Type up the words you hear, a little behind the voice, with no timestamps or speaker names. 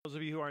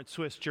aren't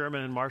Swiss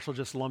German and Marshall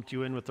just lumped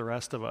you in with the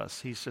rest of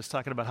us. He's just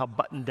talking about how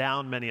buttoned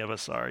down many of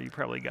us are. You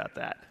probably got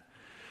that.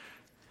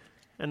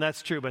 And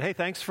that's true. But hey,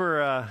 thanks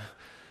for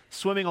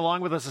swimming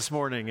along with us this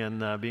morning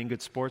and being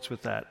good sports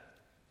with that.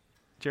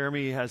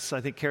 Jeremy has,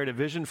 I think, carried a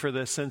vision for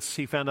this since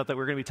he found out that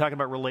we're going to be talking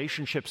about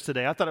relationships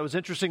today. I thought it was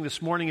interesting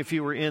this morning, if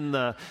you were in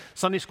the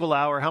Sunday school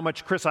hour, how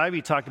much Chris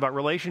Ivy talked about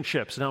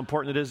relationships and how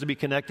important it is to be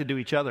connected to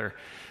each other.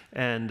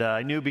 And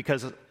I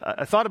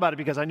thought about it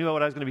because I knew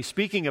what I was going to be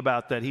speaking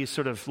about, that he's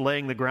sort of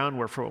laying the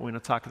groundwork for what we're going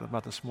to talk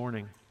about this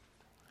morning.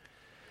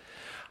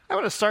 I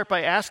want to start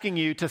by asking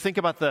you to think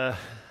about the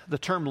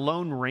term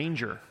Lone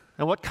Ranger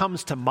and what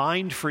comes to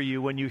mind for you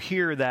when you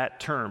hear that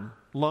term,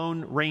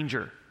 Lone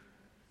Ranger.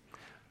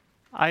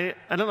 I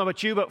don't know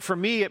about you, but for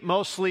me,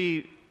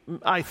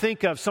 I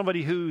think of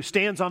somebody who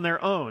stands on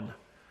their own,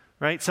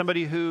 right?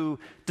 Somebody who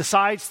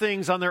decides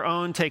things on their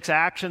own, takes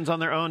actions on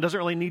their own, doesn't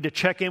really need to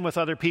check in with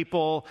other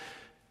people,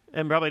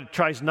 and probably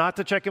tries not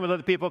to check in with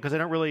other people because they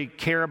don't really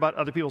care about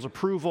other people's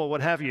approval,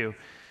 what have you.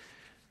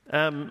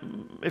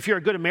 If you're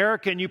a good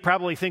American, you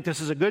probably think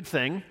this is a good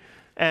thing.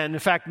 And in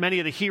fact, many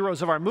of the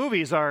heroes of our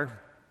movies are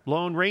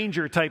Lone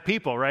Ranger type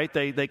people, right?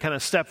 They kind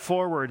of step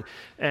forward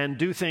and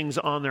do things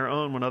on their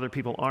own when other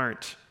people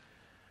aren't.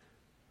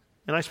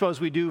 And I suppose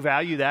we do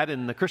value that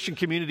in the Christian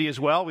community as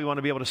well. We want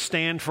to be able to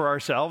stand for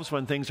ourselves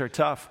when things are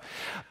tough.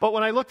 But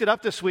when I looked it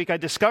up this week, I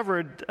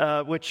discovered,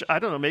 which I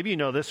don't know, maybe you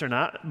know this or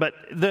not, but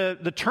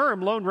the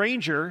term Lone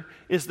Ranger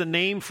is the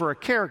name for a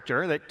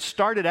character that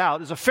started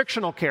out as a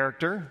fictional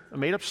character, a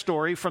made-up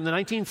story from the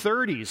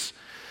 1930s.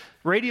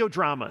 Radio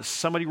dramas.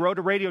 Somebody wrote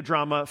a radio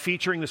drama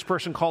featuring this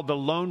person called the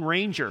Lone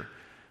Ranger.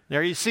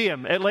 There you see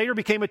him. It later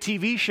became a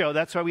TV show.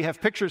 That's why we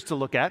have pictures to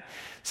look at.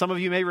 Some of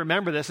you may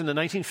remember this in the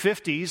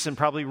 1950s and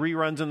probably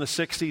reruns in the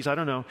 60s. I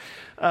don't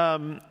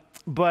know.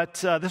 But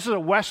this is a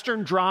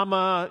Western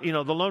drama. You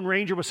know, the Lone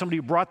Ranger was somebody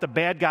who brought the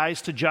bad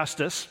guys to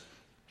justice.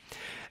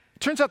 It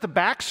turns out the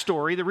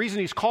backstory, the reason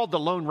he's called the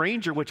Lone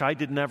Ranger, which I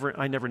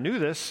never knew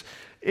this,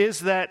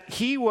 is that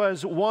he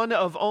was one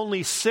of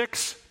only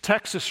 6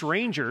 Texas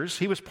Rangers.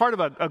 He was part of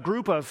a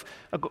group of,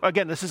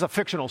 again, this is a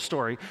fictional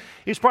story.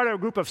 He was part of a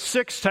group of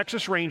 6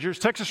 Texas Rangers.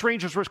 Texas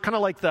Rangers was kind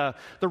of like the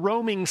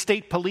roaming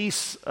state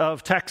police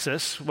of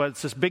Texas.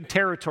 It's this big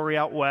territory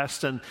out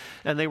west, and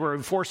they were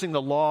enforcing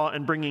the law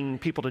and bringing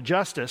people to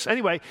justice.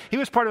 Anyway, he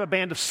was part of a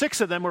band of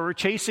 6 of them who were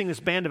chasing this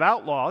band of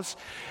outlaws,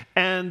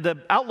 and the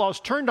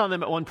outlaws turned on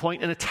them at one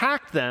point and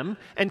attacked them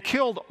and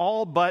killed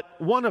all but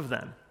one of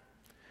them.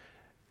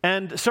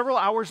 And several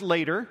hours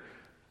later,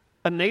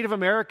 a Native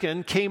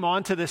American came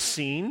onto this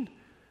scene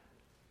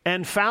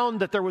and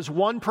found that there was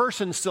one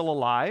person still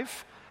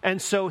alive,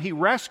 and so he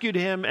rescued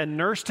him and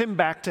nursed him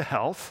back to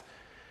health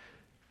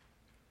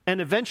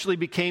and eventually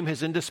became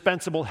his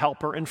indispensable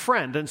helper and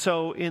friend. And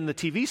so in the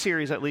TV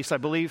series, at least, I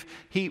believe,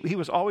 he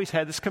was always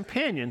had this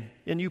companion,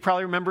 and you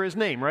probably remember his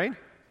name, right?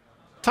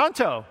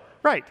 Tonto,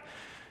 right.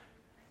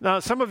 Now,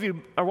 some of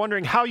you are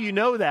wondering how you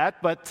know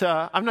that, but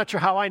I'm not sure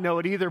how I know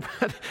it either,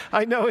 but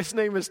I know his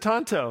name is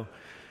Tonto.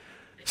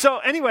 So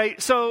anyway,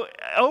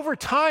 over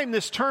time,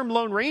 this term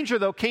Lone Ranger,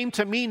 though, came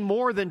to mean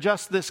more than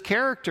just this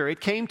character.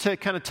 It came to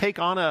kind of take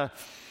on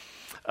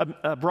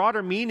a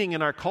broader meaning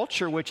in our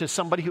culture, which is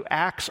somebody who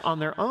acts on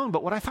their own.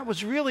 But what I thought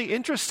was really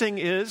interesting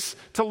is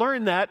to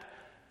learn that,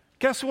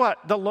 guess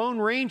what? The Lone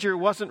Ranger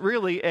wasn't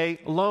really a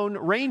Lone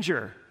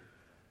Ranger.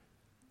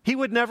 He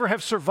would never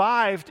have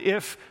survived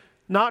if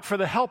not for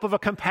the help of a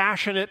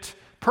compassionate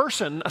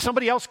person.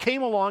 Somebody else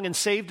came along and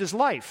saved his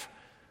life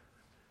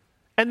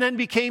and then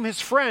became his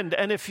friend.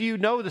 And if you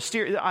know the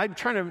story, I'm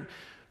trying to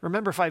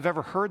remember if I've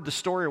ever heard the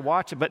story or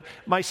watched it, but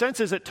my sense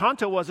is that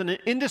Tonto was an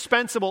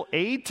indispensable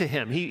aid to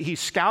him. He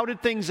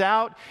scouted things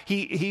out.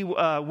 He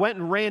went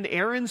and ran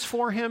errands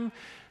for him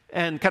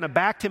and kind of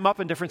backed him up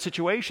in different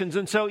situations.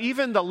 And so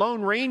even the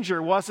Lone Ranger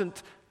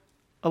wasn't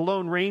a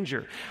Lone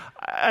Ranger.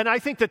 And I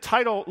think the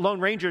title Lone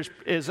Ranger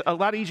is a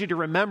lot easier to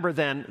remember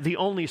than The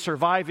Only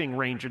Surviving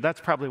Ranger.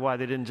 That's probably why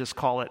they didn't just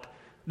call it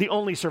The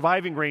Only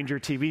Surviving Ranger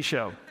TV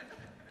show.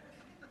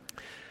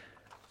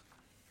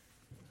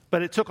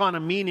 But it took on a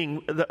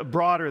meaning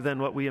broader than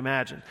what we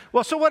imagined.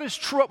 Well, so what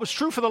was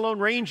true for the Lone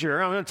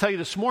Ranger, I'm going to tell you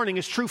this morning,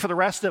 is true for the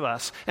rest of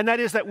us. And that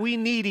is that we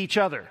need each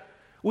other.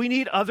 We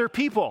need other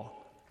people.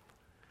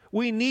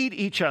 We need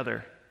each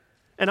other.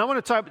 And I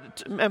want to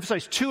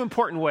emphasize 2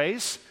 important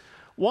ways.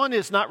 One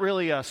is not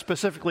really a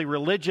specifically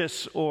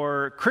religious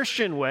or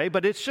Christian way,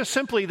 but it's just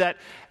simply that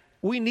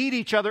we need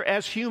each other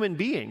as human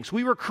beings.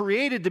 We were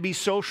created to be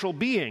social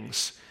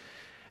beings.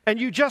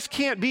 And you just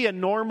can't be a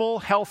normal,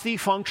 healthy,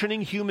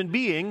 functioning human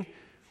being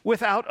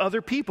without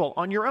other people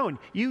on your own.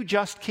 You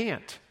just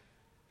can't.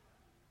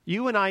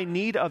 You and I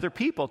need other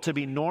people to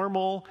be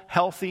normal,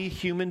 healthy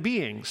human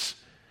beings.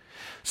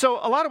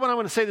 So a lot of what I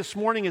want to say this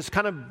morning is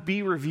kind of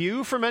be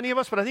review for many of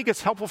us, but I think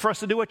it's helpful for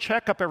us to do a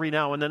checkup every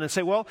now and then and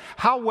say, well,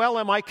 how well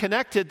am I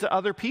connected to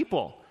other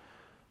people?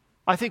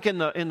 I think in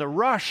the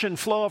rush and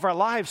flow of our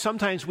lives,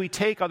 sometimes we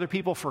take other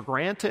people for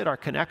granted, our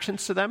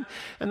connections to them.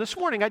 And this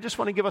morning, I just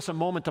want to give us a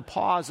moment to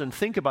pause and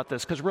think about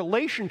this, because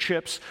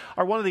relationships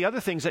are one of the other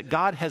things that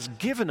God has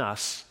given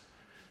us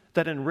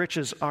that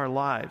enriches our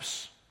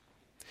lives.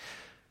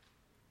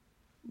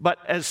 But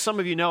as some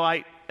of you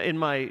know, in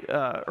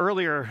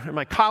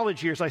my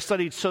college years, I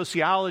studied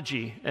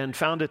sociology and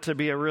found it to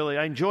be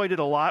I enjoyed it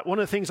a lot. One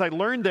of the things I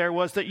learned there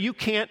was that you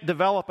can't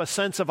develop a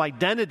sense of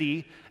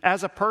identity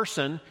as a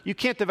person. You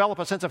can't develop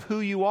a sense of who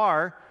you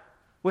are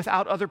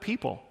without other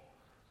people.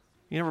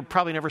 You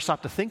probably never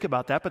stop to think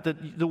about that,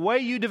 but the way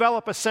you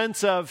develop a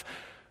sense of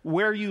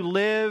where you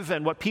live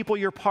and what people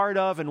you're part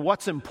of and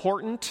what's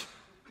important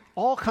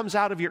all comes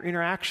out of your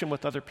interaction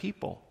with other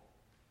people.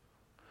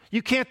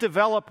 You can't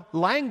develop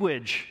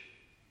language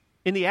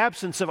in the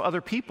absence of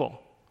other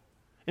people.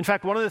 In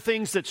fact, one of the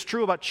things that's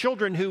true about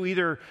children who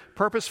either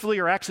purposefully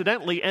or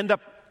accidentally end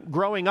up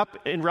growing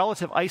up in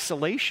relative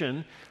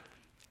isolation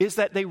is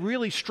that they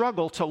really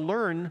struggle to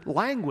learn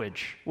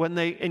language when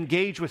they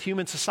engage with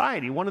human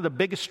society. One of the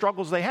biggest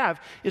struggles they have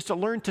is to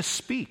learn to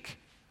speak.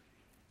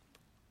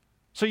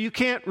 So you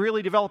can't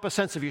really develop a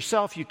sense of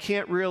yourself. You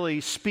can't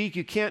really speak.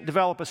 You can't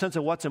develop a sense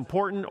of what's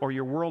important or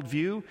your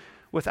worldview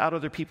without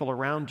other people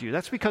around you.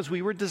 That's because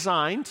we were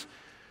designed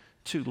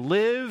to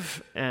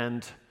live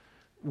and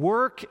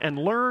work and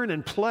learn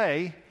and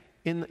play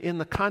in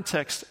the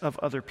context of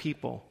other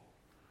people.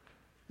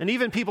 And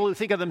even people who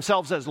think of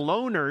themselves as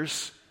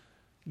loners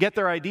get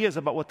their ideas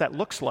about what that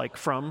looks like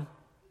from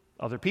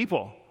other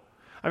people.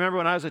 I remember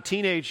when I was a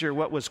teenager,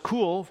 what was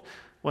cool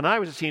when I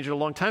was a teenager a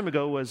long time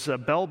ago was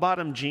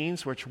bell-bottom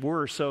jeans, which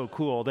were so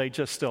cool. They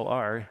just still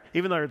are.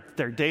 Even though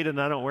they're dated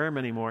and I don't wear them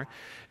anymore.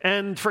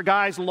 And for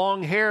guys,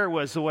 long hair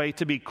was the way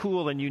to be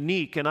cool and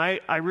unique. And I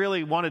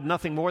really wanted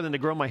nothing more than to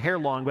grow my hair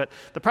long. But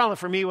the problem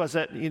for me was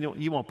that,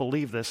 you won't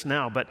believe this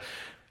now, but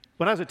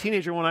when I was a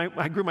teenager, when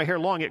I grew my hair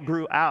long, it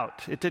grew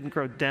out. It didn't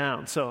grow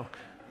down. So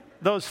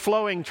those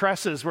flowing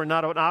tresses were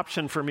not an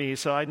option for me,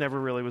 so I never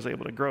really was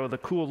able to grow the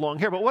cool long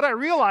hair. But what I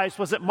realized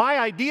was that my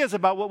ideas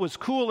about what was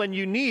cool and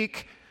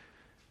unique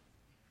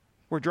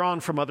were drawn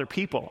from other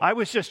people. I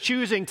was just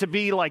choosing to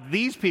be like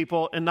these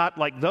people and not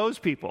like those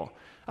people.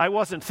 I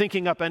wasn't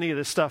thinking up any of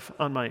this stuff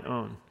on my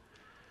own.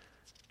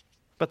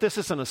 But this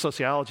isn't a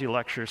sociology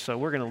lecture, so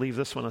we're going to leave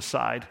this one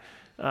aside.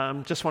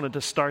 Just wanted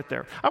to start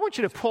there. I want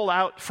you to pull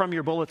out from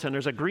your bulletin.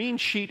 There's a green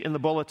sheet in the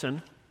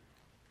bulletin,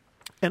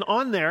 and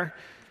on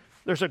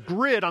there's a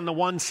grid on the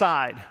one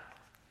side.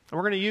 And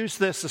we're going to use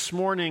this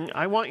morning.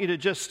 I want you to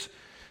just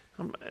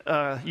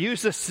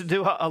use this to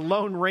do a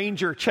Lone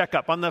Ranger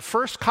checkup. On the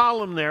first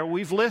column there,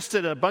 we've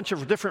listed a bunch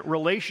of different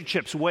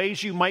relationships,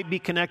 ways you might be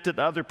connected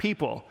to other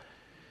people.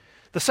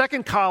 The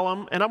second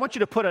column, and I want you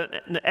to put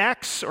an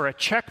X or a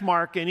check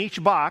mark in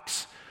each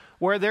box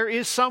where there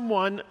is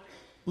someone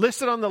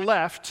listed on the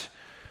left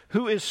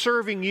who is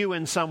serving you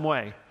in some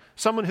way.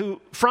 Someone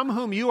from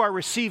whom you are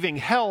receiving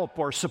help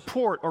or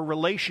support or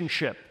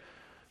relationship.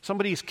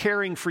 Somebody's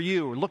caring for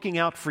you or looking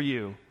out for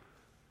you.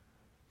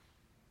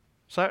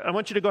 So I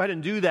want you to go ahead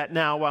and do that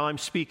now while I'm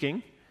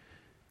speaking.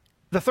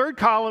 The third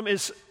column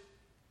is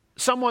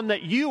someone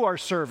that you are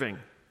serving.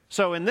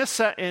 So in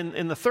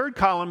the third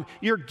column,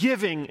 you're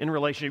giving in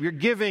relationship. You're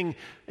giving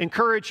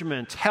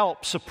encouragement,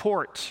 help,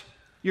 support.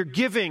 You're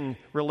giving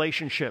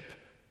relationship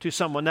to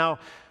someone. Now,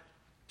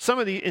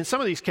 in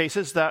some of these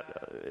cases,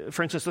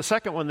 for instance, the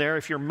second one there,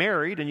 if you're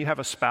married and you have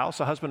a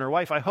spouse, a husband or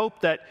wife, I hope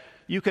that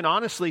you can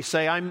honestly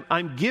say,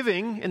 I'm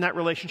giving in that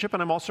relationship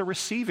and I'm also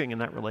receiving in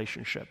that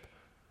relationship.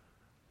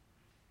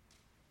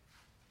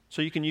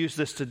 So you can use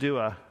this to do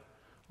a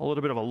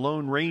little bit of a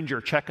Lone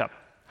Ranger checkup.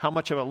 How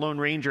much of a Lone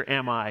Ranger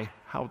am I?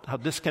 How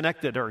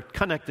disconnected or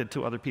connected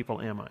to other people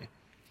am I?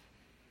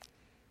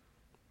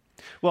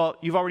 Well,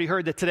 you've already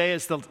heard that today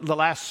is the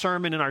last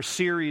sermon in our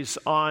series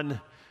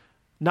on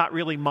Not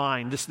Really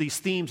Mine, these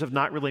themes of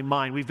Not Really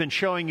Mine. We've been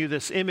showing you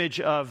this image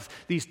of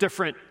these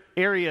different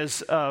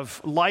areas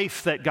of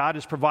life that God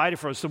has provided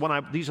for us.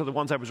 These are the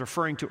ones I was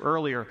referring to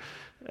earlier,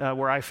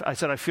 where I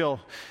said I feel,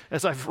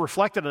 as I've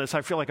reflected on this,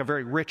 I feel like a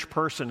very rich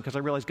person because I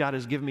realize God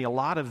has given me a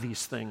lot of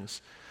these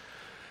things.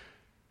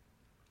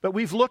 But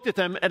we've looked at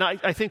them, and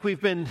I think we've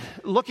been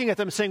looking at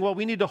them saying, well,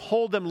 we need to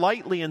hold them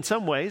lightly in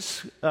some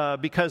ways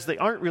because they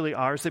aren't really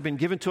ours. They've been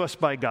given to us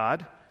by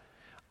God.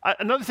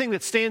 Another thing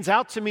that stands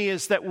out to me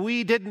is that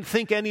we didn't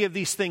think any of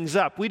these things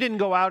up. We didn't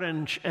go out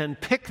and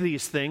pick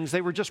these things.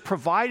 They were just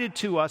provided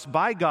to us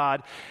by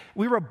God.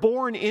 We were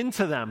born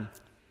into them.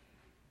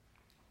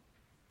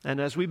 And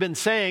as we've been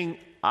saying,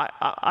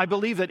 I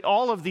believe that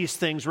all of these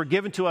things were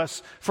given to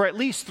us for at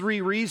least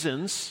three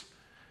reasons.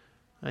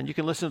 And you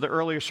can listen to the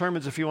earlier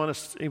sermons if you want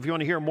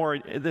to hear more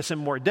this in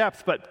more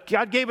depth. But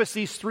God gave us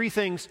these three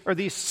things, or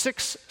these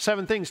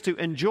 7 things to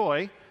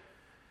enjoy.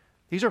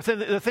 These are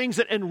the things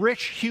that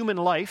enrich human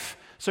life.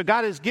 So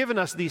God has given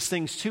us these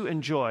things to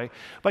enjoy.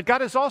 But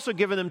God has also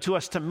given them to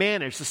us to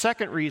manage. The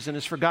second reason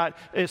is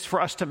for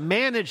us to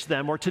manage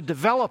them or to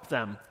develop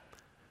them,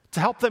 to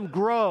help them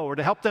grow or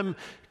to help them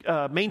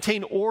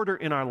maintain order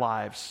in our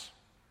lives.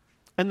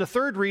 And the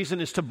third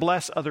reason is to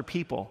bless other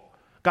people.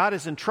 God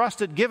has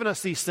given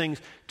us these things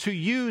to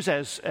use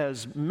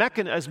as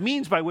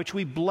means by which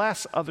we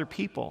bless other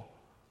people.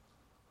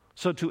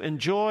 So to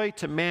enjoy,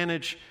 to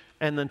manage,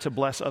 and then to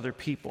bless other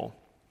people.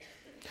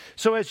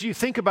 So as you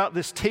think about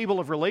this table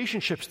of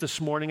relationships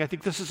this morning, I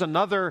think this is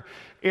another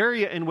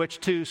area in which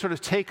to sort of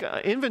take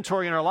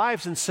inventory in our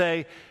lives and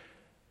say,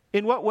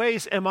 in what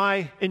ways am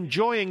I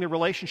enjoying the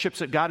relationships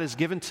that God has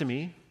given to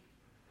me?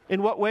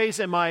 In what ways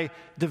am I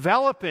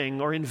developing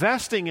or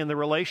investing in the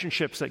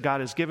relationships that God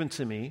has given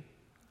to me?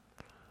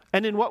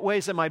 And in what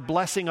ways am I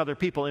blessing other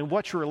people? In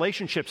what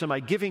relationships am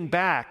I giving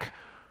back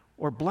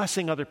or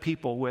blessing other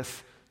people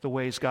with the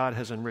ways God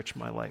has enriched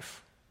my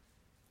life?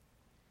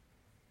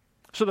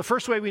 So the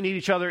first way we need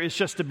each other is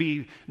just to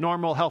be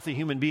normal, healthy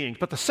human beings.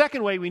 But the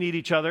second way we need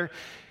each other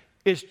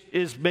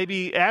is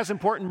maybe as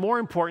important, more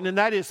important, and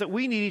that is that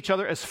we need each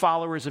other as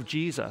followers of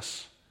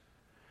Jesus.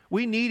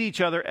 We need each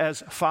other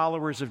as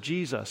followers of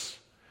Jesus.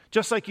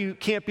 Just like you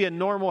can't be a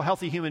normal,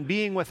 healthy human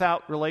being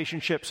without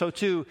relationship, so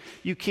too,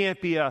 you can't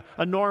be a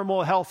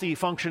normal, healthy,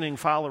 functioning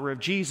follower of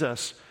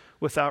Jesus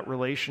without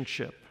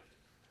relationship.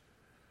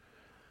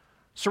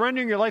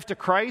 Surrendering your life to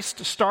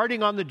Christ,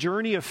 starting on the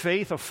journey of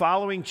faith, of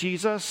following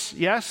Jesus,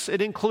 yes,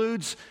 it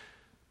includes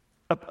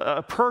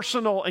a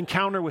personal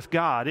encounter with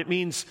God. It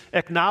means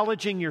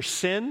acknowledging your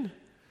sin,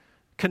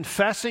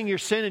 confessing your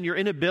sin and your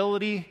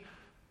inability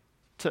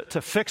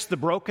to fix the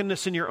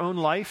brokenness in your own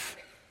life.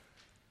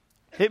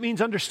 It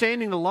means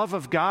understanding the love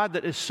of God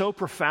that is so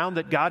profound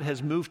that God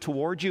has moved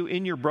toward you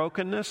in your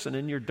brokenness and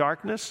in your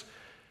darkness,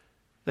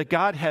 that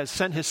God has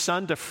sent his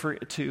Son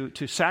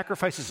to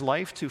sacrifice his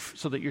life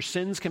so that your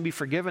sins can be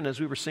forgiven, as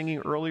we were singing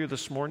earlier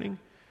this morning.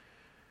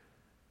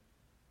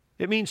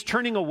 It means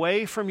turning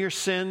away from your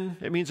sin.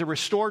 It means a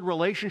restored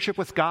relationship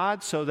with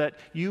God so that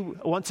you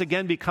once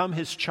again become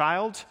his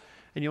child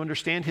and you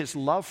understand his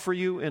love for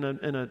you in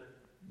a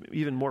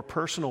even more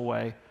personal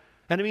way.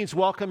 And it means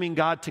welcoming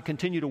God to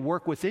continue to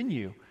work within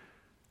you.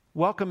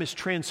 Welcome his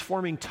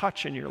transforming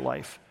touch in your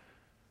life.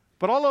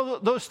 But all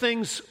of those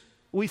things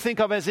we think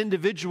of as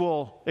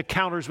individual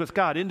encounters with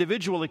God,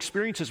 individual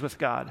experiences with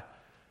God.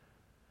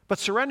 But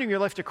surrendering your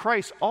life to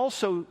Christ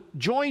also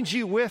joins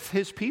you with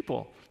his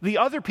people, the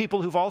other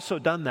people who've also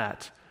done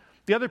that.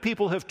 The other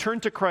people who have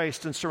turned to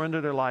Christ and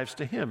surrendered their lives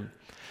to him.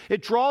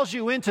 It draws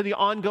you into the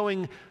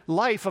ongoing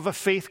life of a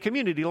faith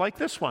community like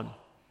this one,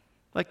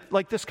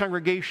 like this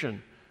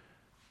congregation.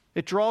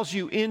 It draws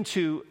you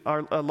into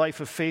a life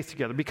of faith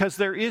together, because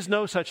there is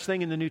no such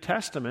thing in the New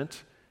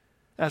Testament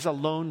as a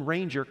Lone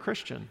Ranger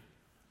Christian.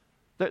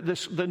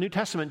 The New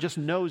Testament just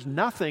knows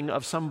nothing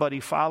of somebody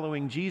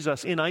following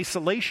Jesus in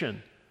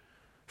isolation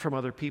from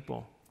other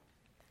people.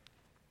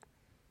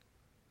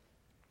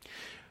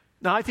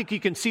 Now, I think you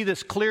can see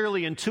this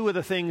clearly in two of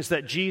the things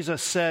that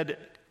Jesus said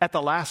at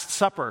the Last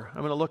Supper.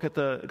 I'm going to look at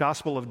the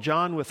Gospel of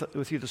John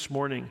with you this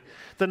morning.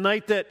 The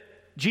night that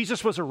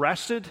Jesus was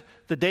arrested,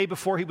 the day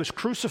before he was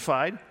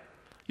crucified,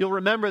 you'll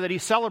remember that he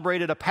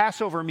celebrated a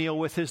Passover meal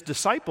with his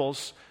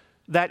disciples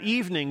that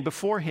evening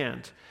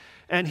beforehand.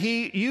 And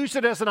he used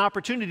it as an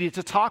opportunity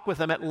to talk with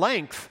them at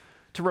length,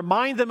 to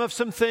remind them of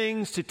some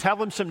things, to tell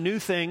them some new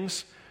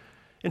things.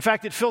 In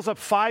fact, it fills up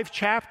 5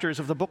 chapters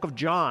of the book of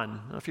John.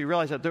 I don't know if you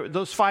realize that.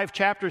 Those 5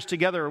 chapters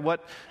together are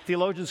what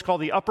theologians call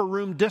the upper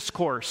room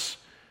discourse.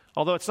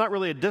 Although it's not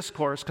really a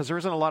discourse because there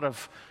isn't a lot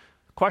of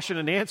question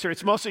and answer.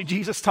 It's mostly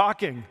Jesus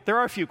talking. There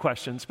are a few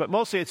questions, but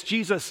mostly it's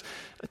Jesus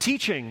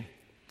teaching.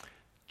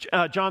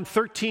 John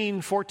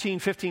 13, 14,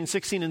 15,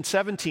 16, and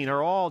 17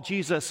 are all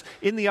Jesus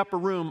in the upper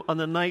room on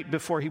the night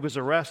before he was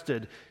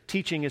arrested,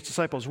 teaching his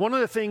disciples. One of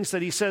the things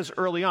that he says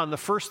early on, the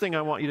first thing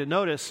I want you to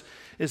notice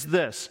is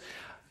this.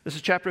 This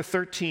is chapter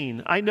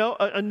 13. I know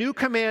a new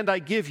command I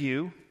give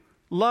you,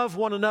 love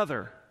one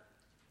another.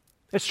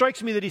 It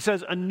strikes me that he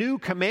says, a new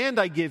command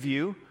I give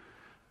you.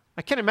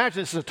 I can't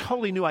imagine this is a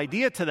totally new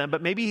idea to them,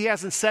 but maybe he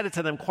hasn't said it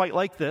to them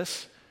quite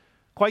this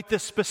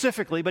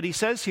specifically. But he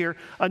says here,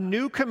 a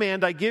new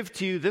command I give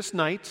to you this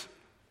night,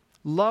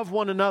 love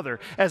one another.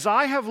 As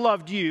I have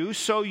loved you,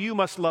 so you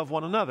must love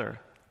one another.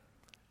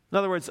 In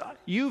other words,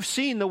 you've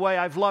seen the way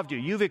I've loved you.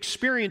 You've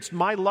experienced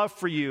my love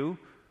for you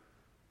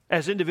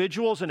as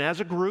individuals and as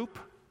a group.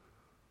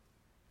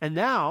 And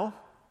now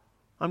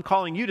I'm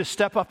calling you to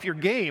step up your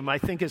game, I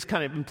think is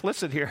kind of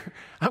implicit here.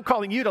 I'm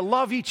calling you to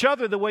love each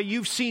other the way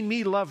you've seen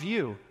me love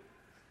you.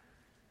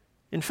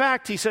 In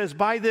fact, he says,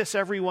 by this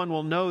everyone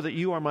will know that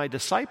you are my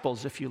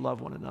disciples if you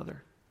love one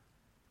another.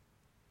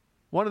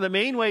 One of the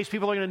main ways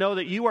people are going to know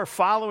that you are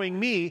following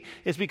me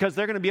is because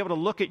they're going to be able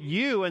to look at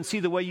you and see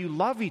the way you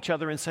love each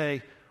other and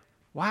say,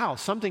 wow,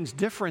 something's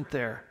different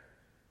there.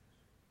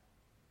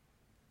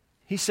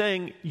 He's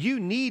saying, you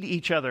need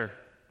each other.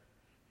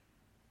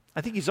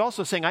 I think he's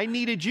also saying, I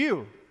needed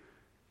you.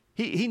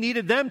 He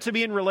needed them to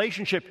be in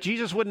relationship.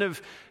 Jesus wouldn't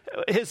have,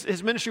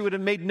 his ministry would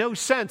have made no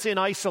sense in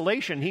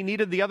isolation. He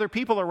needed the other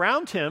people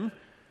around him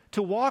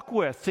to walk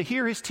with, to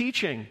hear his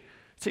teaching,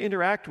 to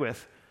interact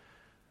with.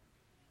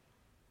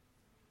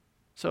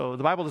 So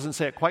the Bible doesn't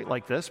say it quite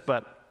like this,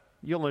 but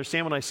You'll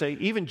understand when I say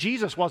even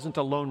Jesus wasn't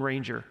a lone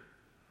ranger,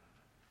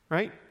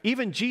 right?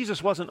 Even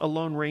Jesus wasn't a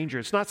lone ranger.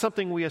 It's not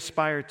something we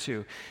aspire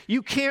to.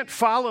 You can't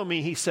follow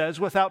me, he says,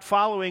 without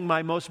following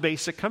my most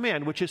basic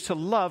command, which is to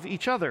love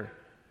each other.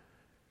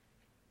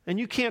 And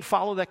you can't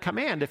follow that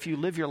command if you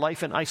live your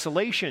life in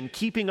isolation,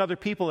 keeping other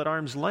people at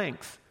arm's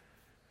length,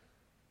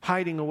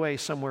 hiding away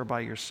somewhere by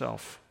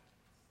yourself.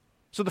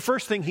 So the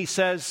first thing he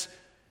says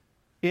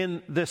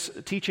in this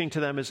teaching to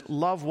them is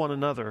love one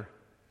another.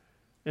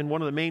 And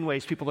one of the main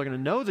ways people are going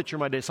to know that you're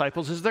my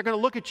disciples is they're going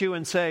to look at you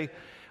and say,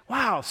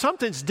 wow,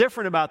 something's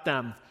different about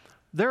them.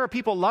 There are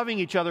people loving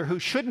each other who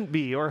shouldn't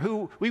be or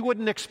who we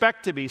wouldn't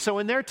expect to be. So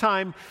in their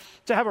time,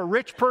 to have a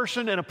rich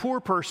person and a poor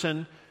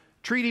person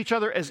treat each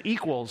other as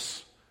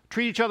equals,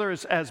 treat each other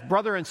as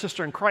brother and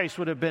sister in Christ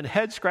would have been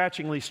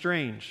head-scratchingly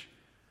strange.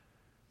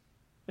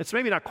 It's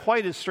maybe not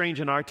quite as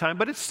strange in our time,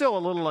 but it's still a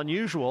little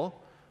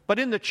unusual. But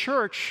in the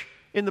church,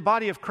 in the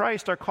body of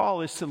Christ, our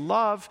call is to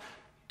love,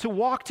 to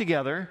walk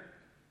together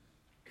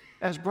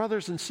as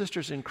brothers and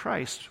sisters in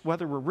Christ,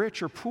 whether we're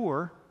rich or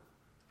poor,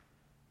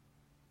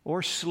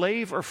 or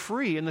slave or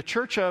free. In the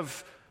church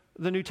of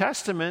the New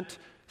Testament,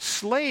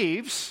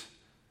 slaves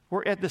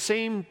were at the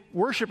same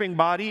worshiping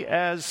body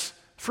as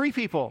free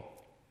people,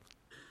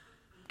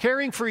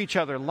 caring for each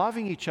other,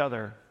 loving each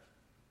other.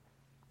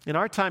 In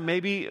our time,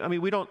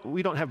 we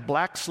don't have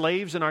black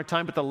slaves in our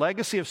time, but the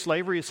legacy of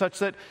slavery is such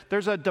that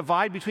there's a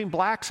divide between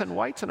blacks and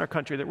whites in our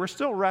country that we're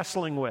still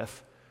wrestling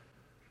with.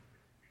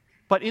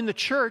 But in the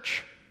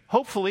church,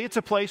 hopefully, it's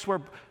a place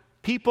where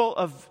people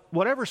of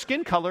whatever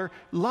skin color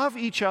love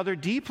each other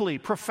deeply,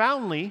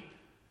 profoundly,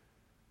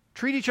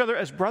 treat each other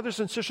as brothers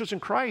and sisters in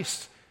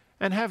Christ,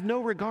 and have no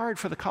regard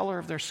for the color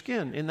of their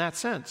skin in that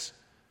sense.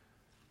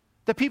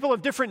 The people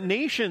of different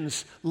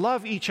nations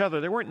love each other.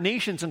 There weren't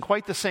nations in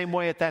quite the same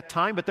way at that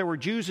time, but there were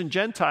Jews and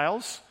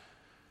Gentiles.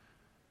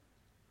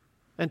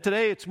 And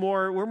today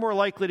we're more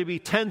likely to be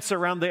tense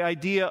around the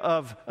idea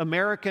of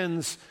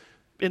Americans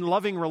in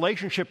loving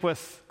relationship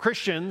with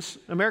Christians,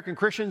 American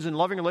Christians in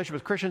loving relationship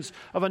with Christians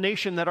of a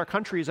nation that our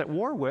country is at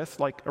war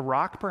with, like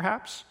Iraq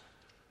perhaps.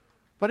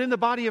 But in the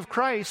body of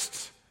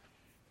Christ,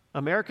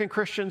 American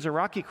Christians,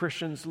 Iraqi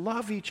Christians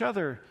love each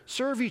other,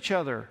 serve each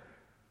other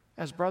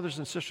as brothers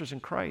and sisters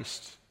in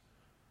Christ.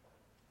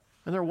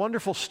 And there are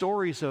wonderful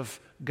stories of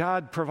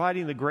God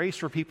providing the grace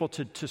for people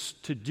to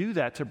do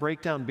that, to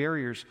break down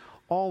barriers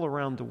all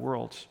around the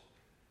world.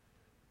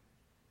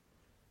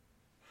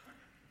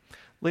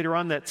 Later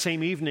on that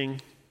same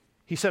evening,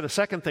 he said a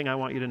second thing I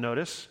want you to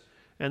notice,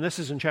 and this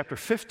is in chapter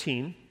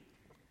 15.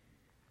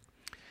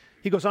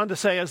 He goes on to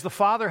say, as the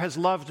Father has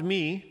loved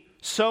me,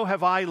 so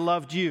have I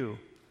loved you.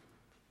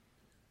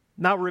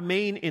 Now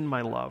remain in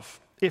my love.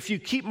 If you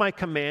keep my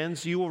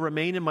commands, you will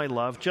remain in my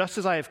love, just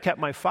as I have kept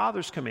my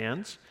Father's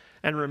commands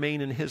and remain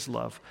in his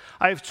love.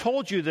 I have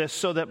told you this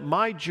so that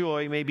my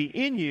joy may be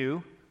in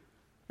you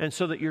and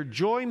so that your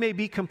joy may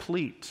be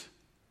complete.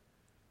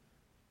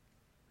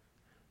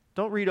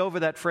 Don't read over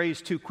that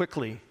phrase too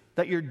quickly,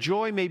 that your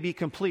joy may be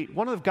complete.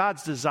 One of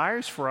God's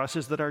desires for us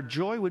is that our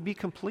joy would be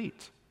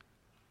complete.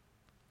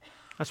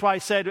 That's why I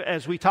said,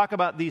 as we talk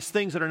about these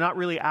things that are not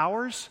really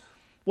ours,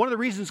 one of the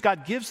reasons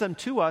God gives them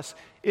to us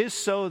is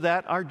so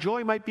that our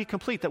joy might be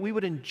complete, that we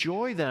would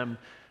enjoy them.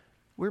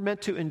 We're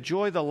meant to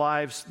enjoy the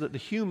lives, the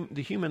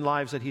human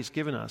lives that he's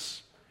given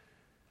us.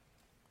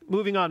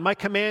 Moving on, my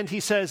command,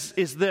 he says,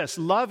 is this: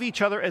 love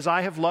each other as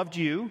I have loved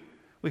you.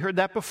 We heard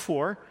that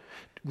before.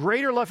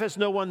 Greater love has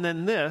no one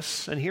than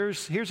this, and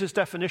here's his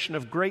definition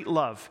of great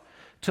love: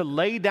 to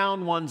lay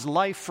down one's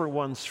life for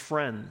one's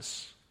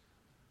friends.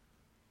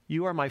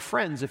 You are my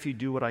friends if you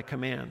do what I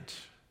command.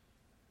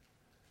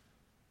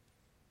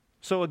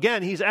 So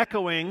again, he's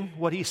echoing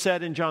what he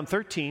said in John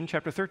 13,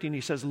 chapter 13.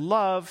 He says,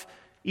 love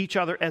each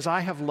other as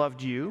I have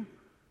loved you,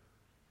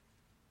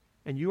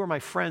 and you are my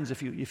friends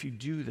if you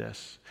do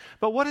this.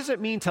 But what does it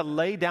mean to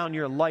lay down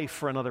your life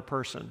for another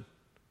person?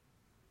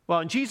 Well,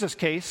 in Jesus'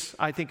 case,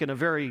 I think in a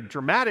very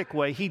dramatic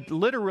way, he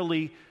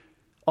literally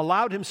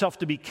allowed himself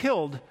to be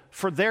killed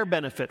for their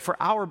benefit,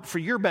 for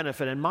your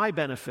benefit and my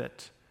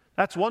benefit.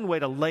 That's one way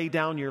to lay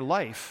down your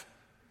life.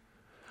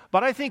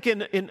 But I think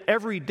in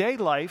everyday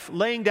life,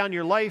 laying down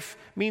your life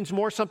means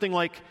more something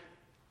like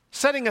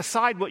setting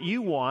aside what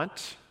you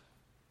want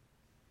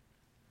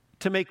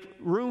to make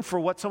room for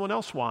what someone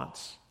else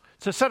wants.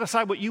 To set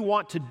aside what you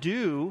want to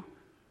do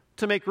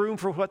to make room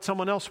for what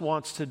someone else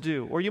wants to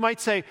do. Or you might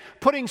say,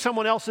 putting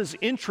someone else's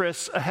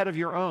interests ahead of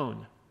your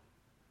own.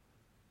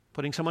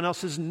 Putting someone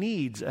else's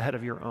needs ahead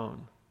of your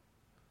own.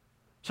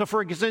 So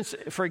for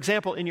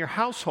example, in your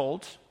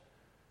household,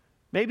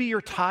 maybe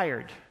you're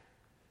tired.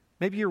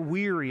 Maybe you're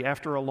weary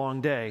after a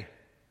long day.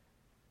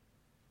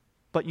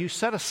 But you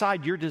set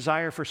aside your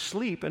desire for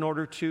sleep in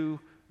order to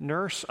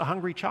nurse a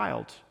hungry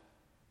child.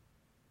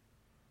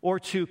 Or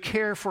to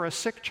care for a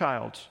sick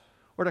child.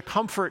 Or to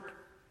comfort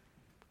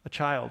a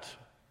child,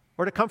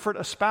 or to comfort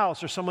a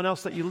spouse or someone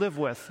else that you live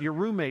with, your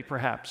roommate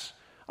perhaps.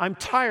 I'm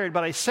tired,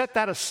 but I set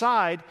that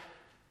aside.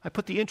 I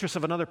put the interests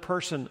of another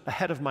person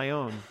ahead of my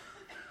own.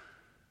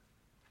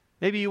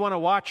 Maybe you want to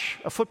watch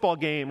a football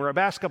game or a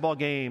basketball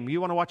game. You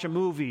want to watch a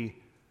movie.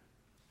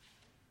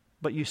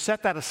 But you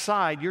set that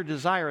aside, your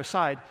desire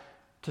aside,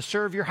 to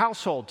serve your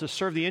household, to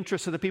serve the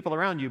interests of the people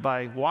around you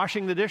by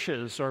washing the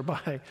dishes or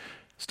by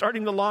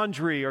starting the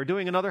laundry or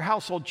doing another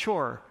household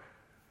chore.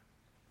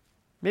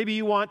 Maybe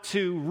you want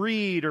to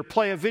read or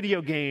play a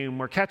video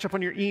game or catch up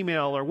on your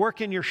email or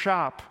work in your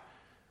shop.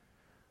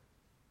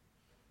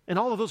 And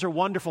all of those are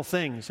wonderful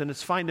things, and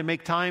it's fine to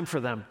make time for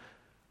them.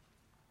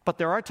 But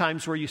there are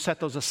times where you set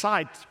those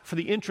aside for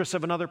the interests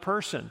of another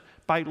person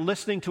by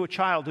listening to a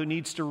child who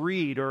needs to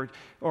read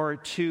or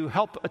to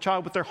help a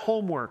child with their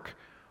homework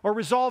or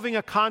resolving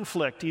a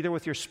conflict either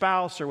with your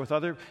spouse or with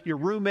your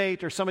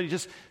roommate or somebody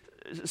just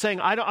saying,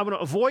 I'm going to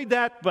avoid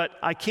that, but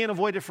I can't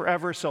avoid it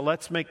forever, so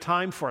let's make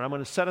time for it. I'm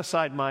going to set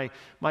aside my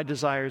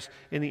desires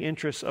in the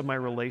interests of my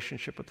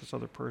relationship with this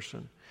other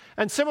person.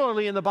 And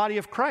similarly, in the body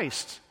of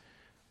Christ,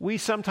 we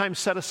sometimes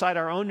set aside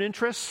our own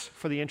interests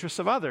for the interests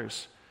of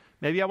others.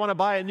 Maybe I want to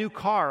buy a new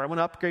car. I want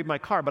to upgrade my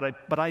car,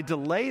 but I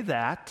delay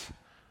that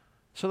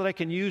so that I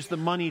can use the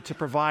money to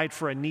provide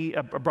for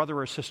a brother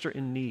or sister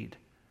in need.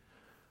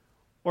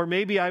 Or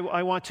maybe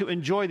I want to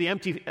enjoy the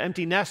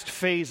empty nest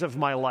phase of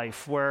my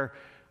life where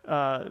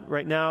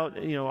right now,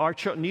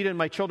 Nita and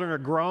my children are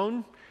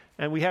grown,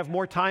 and we have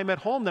more time at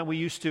home than we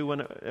used to.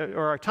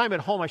 Or our time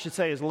at home, I should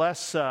say, is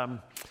less. There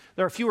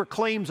are fewer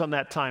claims on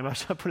that time. I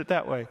should put it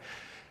that way.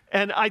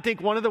 And I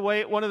think one of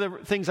the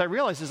things I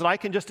realize is that I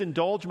can just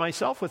indulge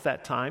myself with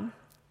that time,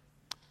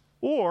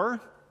 or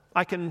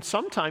I can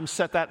sometimes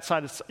set that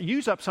aside,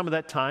 use up some of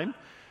that time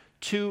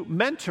to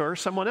mentor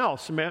someone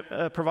else,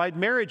 provide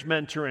marriage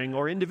mentoring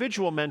or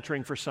individual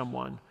mentoring for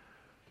someone.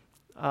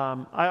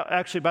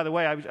 By the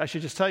way, I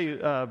should just tell you,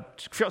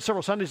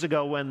 several Sundays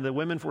ago when the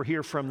women were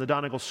here from the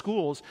Donegal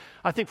schools,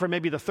 I think for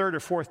maybe the third or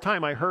fourth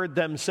time, I heard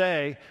them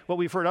say what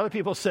we've heard other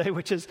people say,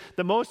 which is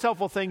the most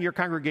helpful thing your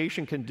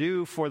congregation can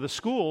do for the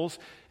schools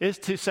is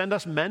to send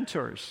us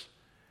mentors.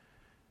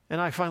 And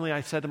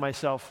I said to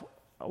myself,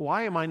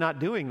 why am I not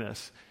doing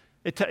this?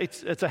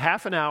 It's a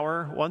half an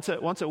hour once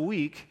a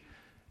week.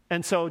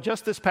 And so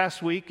just this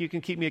past week, you can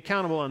keep me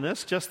accountable on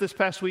this, just this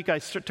past week I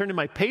turned in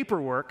my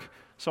paperwork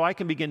so I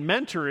can begin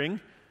mentoring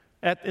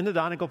in the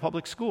Donegal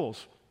Public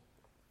Schools.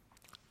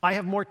 I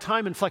have more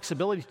time and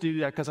flexibility to do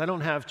that because I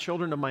don't have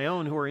children of my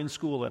own who are in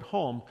school at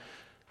home.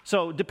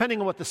 So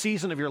depending on what the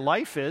season of your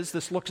life is,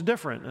 this looks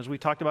different, as we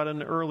talked about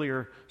in an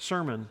earlier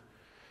sermon.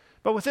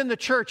 But within the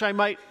church, I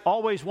might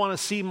always want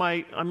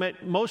to I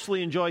might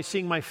mostly enjoy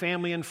seeing my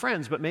family and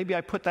friends, but maybe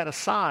I put that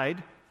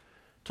aside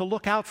to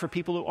look out for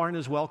people who aren't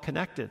as well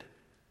connected.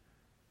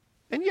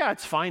 And yeah,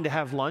 it's fine to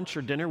have lunch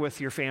or dinner with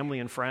your family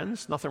and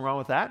friends. Nothing wrong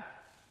with that.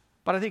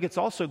 But I think it's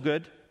also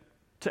good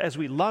to, as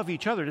we love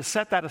each other, to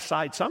set that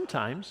aside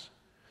sometimes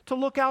to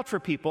look out for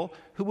people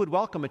who would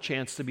welcome a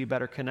chance to be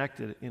better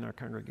connected in our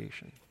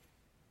congregation.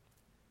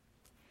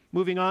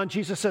 Moving on,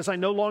 Jesus says, I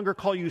no longer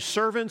call you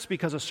servants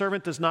because a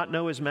servant does not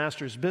know his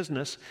master's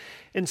business.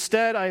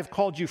 Instead, I have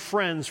called you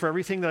friends, for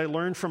everything that I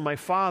learned from my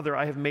Father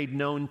I have made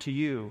known to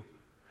you.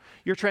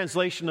 Your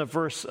translation of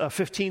verse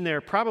 15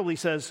 there probably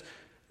says,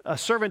 a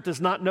servant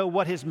does not know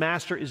what his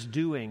master is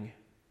doing.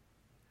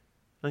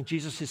 And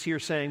Jesus is here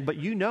saying, but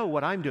you know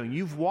what I'm doing.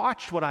 You've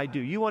watched what I do.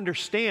 You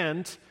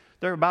understand.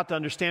 They're about to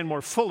understand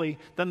more fully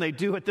than they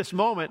do at this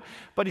moment.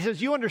 But he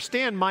says, you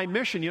understand my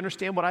mission. You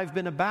understand what I've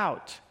been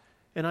about.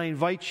 And I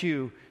invite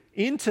you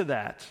into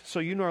that. So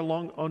you are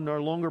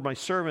no longer my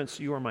servants.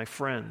 You are my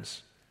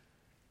friends.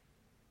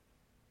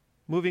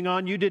 Moving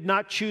on, you did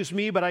not choose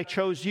me, but I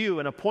chose you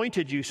and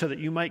appointed you so that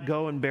you might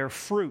go and bear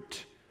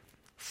fruit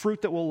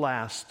that will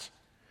last.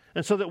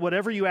 And so that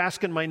whatever you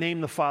ask in my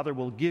name, the Father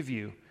will give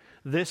you.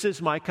 This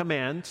is my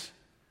command,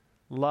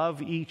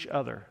 love each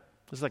other.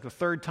 This is like the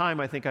third time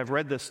I think I've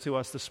read this to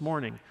us this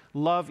morning.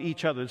 Love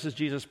each other. This is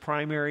Jesus'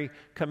 primary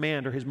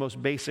command, or his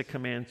most basic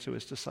command to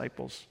his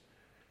disciples.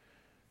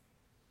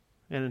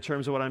 And in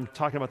terms of what I'm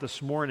talking about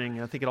this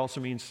morning, I think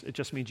it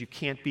just means you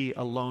can't be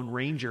a lone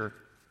ranger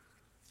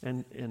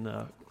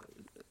in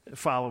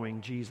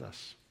following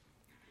Jesus.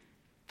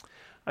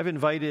 I've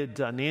invited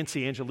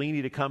Nancy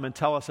Angelini to come and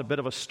tell us a bit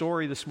of a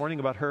story this morning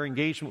about her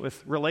engagement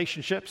with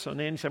relationships. So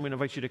Nancy, I'm going to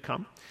invite you to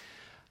come.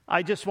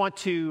 I just want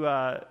to,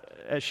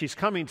 as she's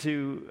coming,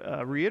 to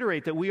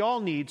reiterate that we all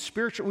need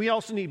we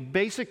also need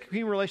basic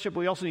human relationship,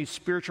 but we also need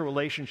spiritual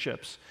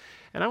relationships.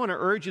 And I want to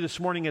urge you this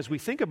morning as we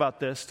think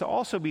about this to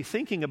also be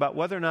thinking about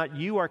whether or not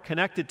you are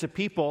connected to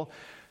people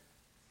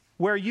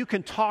where you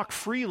can talk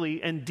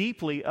freely and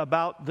deeply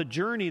about the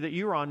journey that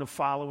you're on of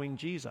following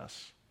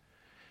Jesus.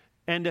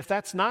 And if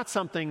that's not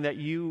something that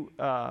you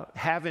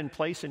have in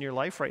place in your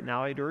life right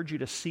now, I'd urge you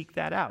to seek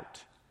that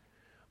out.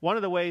 One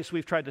of the ways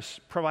we've tried to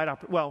provide,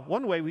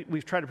 one way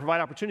we've tried to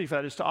provide opportunity for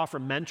that is to offer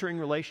mentoring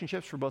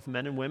relationships for both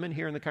men and women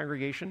here in the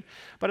congregation.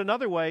 But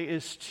another way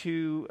is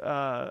to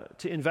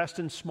invest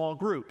in small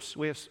groups.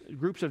 We have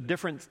groups of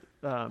different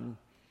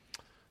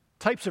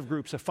types of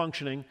groups of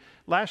functioning.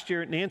 Last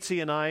year, Nancy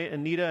and I,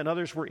 and Nita and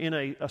others were in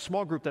a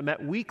small group that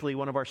met weekly,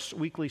 one of our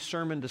weekly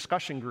sermon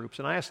discussion groups.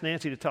 And I asked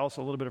Nancy to tell us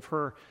a little bit of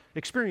her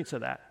experience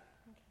of that.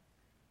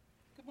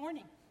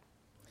 Morning.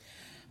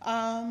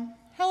 How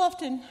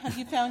often have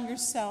you found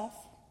yourself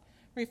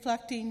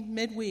reflecting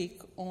midweek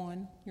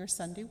on your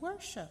Sunday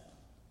worship?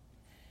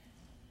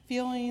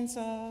 Feelings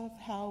of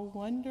how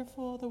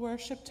wonderful the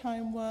worship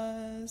time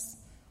was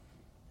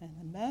and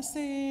the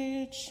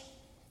message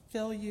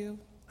fill you.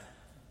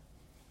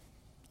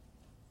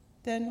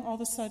 Then all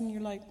of a sudden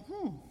you're like,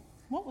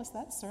 what was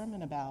that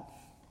sermon about?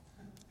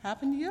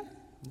 Happened to you?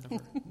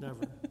 Never. No.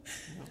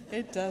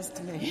 It does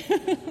to me.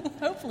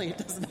 Hopefully it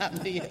doesn't happen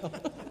to you.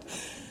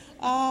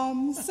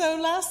 So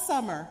last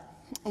summer,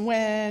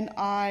 when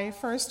I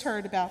first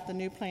heard about the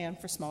new plan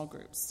for small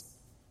groups,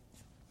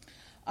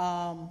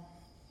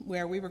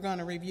 where we were going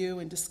to review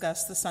and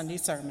discuss the Sunday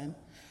sermon,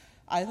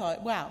 I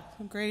thought, wow,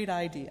 great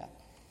idea.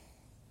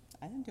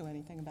 I didn't do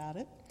anything about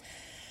it.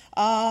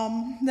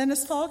 Then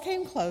as fall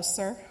came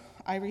closer,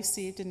 I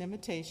received an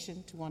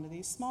invitation to one of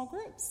these small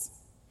groups.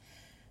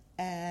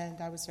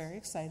 And I was very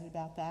excited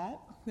about that.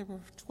 There were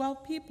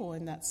 12 people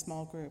in that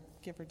small group,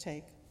 give or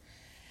take.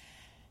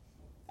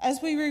 As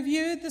we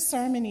reviewed the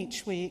sermon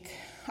each week,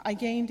 I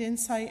gained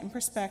insight and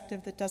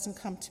perspective that doesn't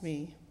come to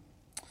me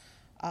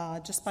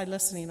just by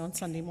listening on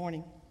Sunday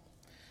morning.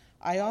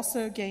 I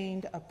also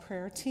gained a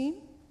prayer team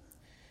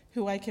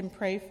who I can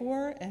pray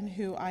for and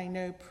who I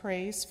know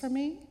prays for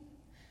me.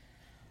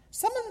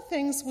 Some of the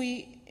things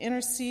we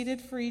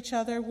interceded for each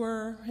other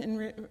were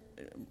in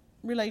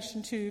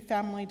relation to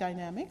family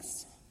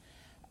dynamics,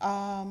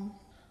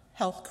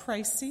 health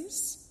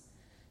crises,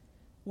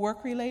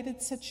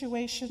 work-related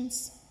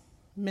situations,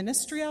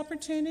 ministry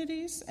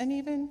opportunities, and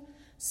even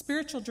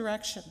spiritual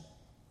direction.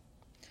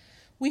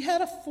 We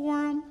had a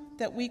forum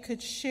that we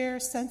could share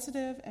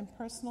sensitive and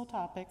personal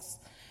topics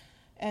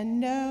and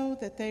know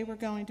that they were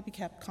going to be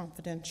kept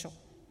confidential.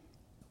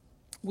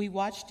 We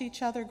watched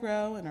each other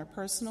grow in our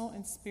personal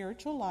and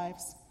spiritual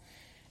lives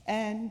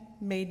and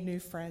made new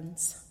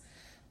friends.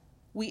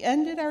 We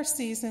ended our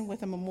season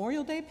with a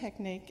Memorial Day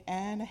picnic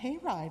and a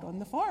hayride on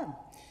the farm.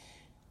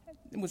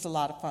 It was a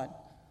lot of fun.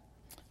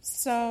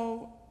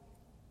 So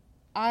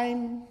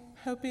I'm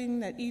hoping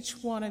that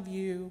each one of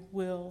you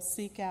will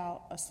seek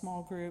out a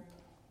small group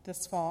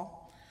this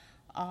fall.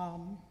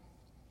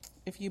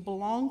 If you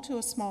belong to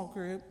a small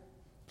group,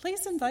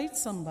 please invite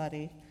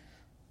somebody.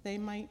 They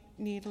might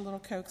need a little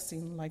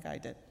coaxing like I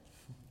did.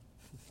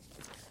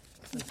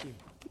 Thank you.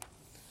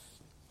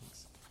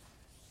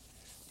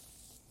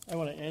 I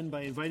want to end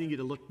by inviting you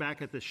to look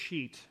back at the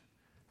sheet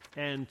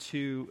and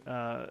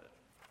to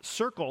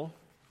circle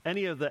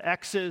any of the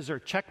X's or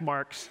check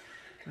marks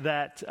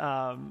that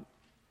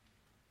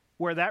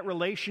where that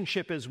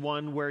relationship is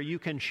one where you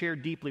can share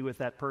deeply with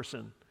that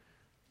person,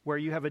 where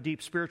you have a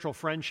deep spiritual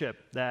friendship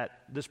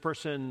that this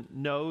person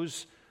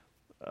knows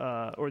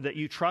or that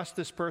you trust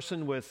this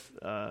person with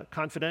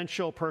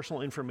confidential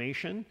personal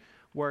information,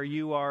 where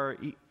you are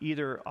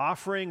either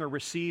offering or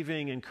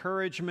receiving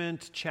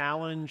encouragement,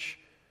 challenge,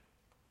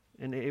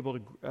 and able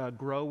to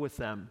grow with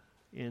them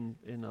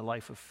in a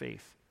life of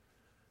faith.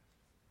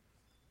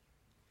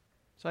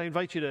 So I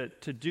invite you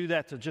to do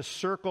that, to just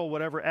circle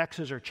whatever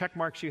X's or check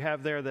marks you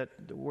have there that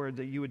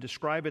you would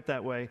describe it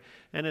that way.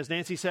 And as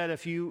Nancy said,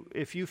 if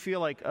you feel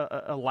like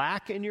a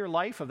lack in your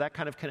life of that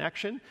kind of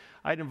connection,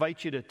 I'd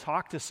invite you to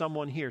talk to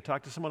someone here,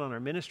 talk to someone on our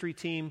ministry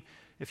team.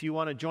 If you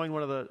want to join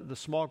one of the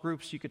small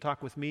groups, you could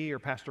talk with me or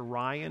Pastor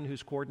Ryan,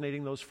 who's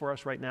coordinating those for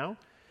us right now.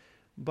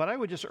 But I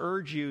would just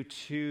urge you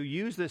to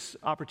use this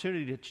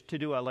opportunity to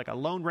do a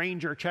Lone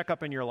Ranger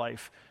checkup in your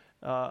life,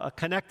 a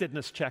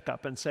connectedness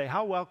checkup, and say,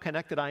 how well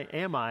connected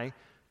am I,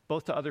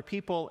 both to other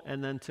people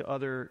and then to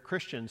other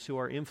Christians who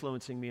are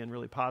influencing me in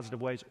really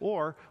positive ways,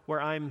 or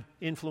where I'm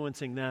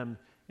influencing them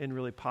in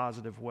really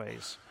positive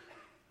ways.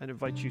 I'd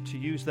invite you to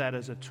use that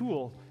as a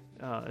tool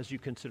as you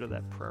consider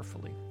that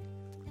prayerfully.